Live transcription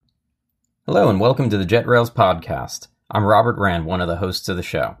Hello and welcome to the JetRails podcast. I'm Robert Rand, one of the hosts of the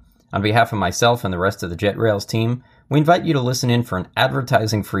show. On behalf of myself and the rest of the JetRails team, we invite you to listen in for an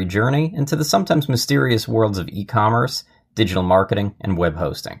advertising-free journey into the sometimes mysterious worlds of e-commerce, digital marketing, and web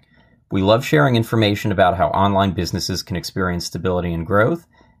hosting. We love sharing information about how online businesses can experience stability and growth,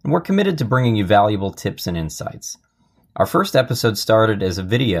 and we're committed to bringing you valuable tips and insights. Our first episode started as a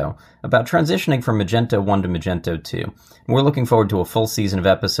video about transitioning from Magento 1 to Magento 2, and we're looking forward to a full season of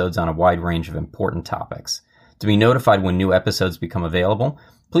episodes on a wide range of important topics. To be notified when new episodes become available,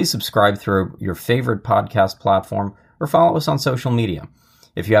 please subscribe through your favorite podcast platform or follow us on social media.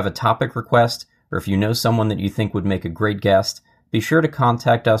 If you have a topic request, or if you know someone that you think would make a great guest, be sure to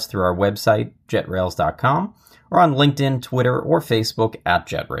contact us through our website, jetrails.com, or on LinkedIn, Twitter, or Facebook at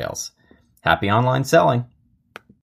JetRails. Happy online selling!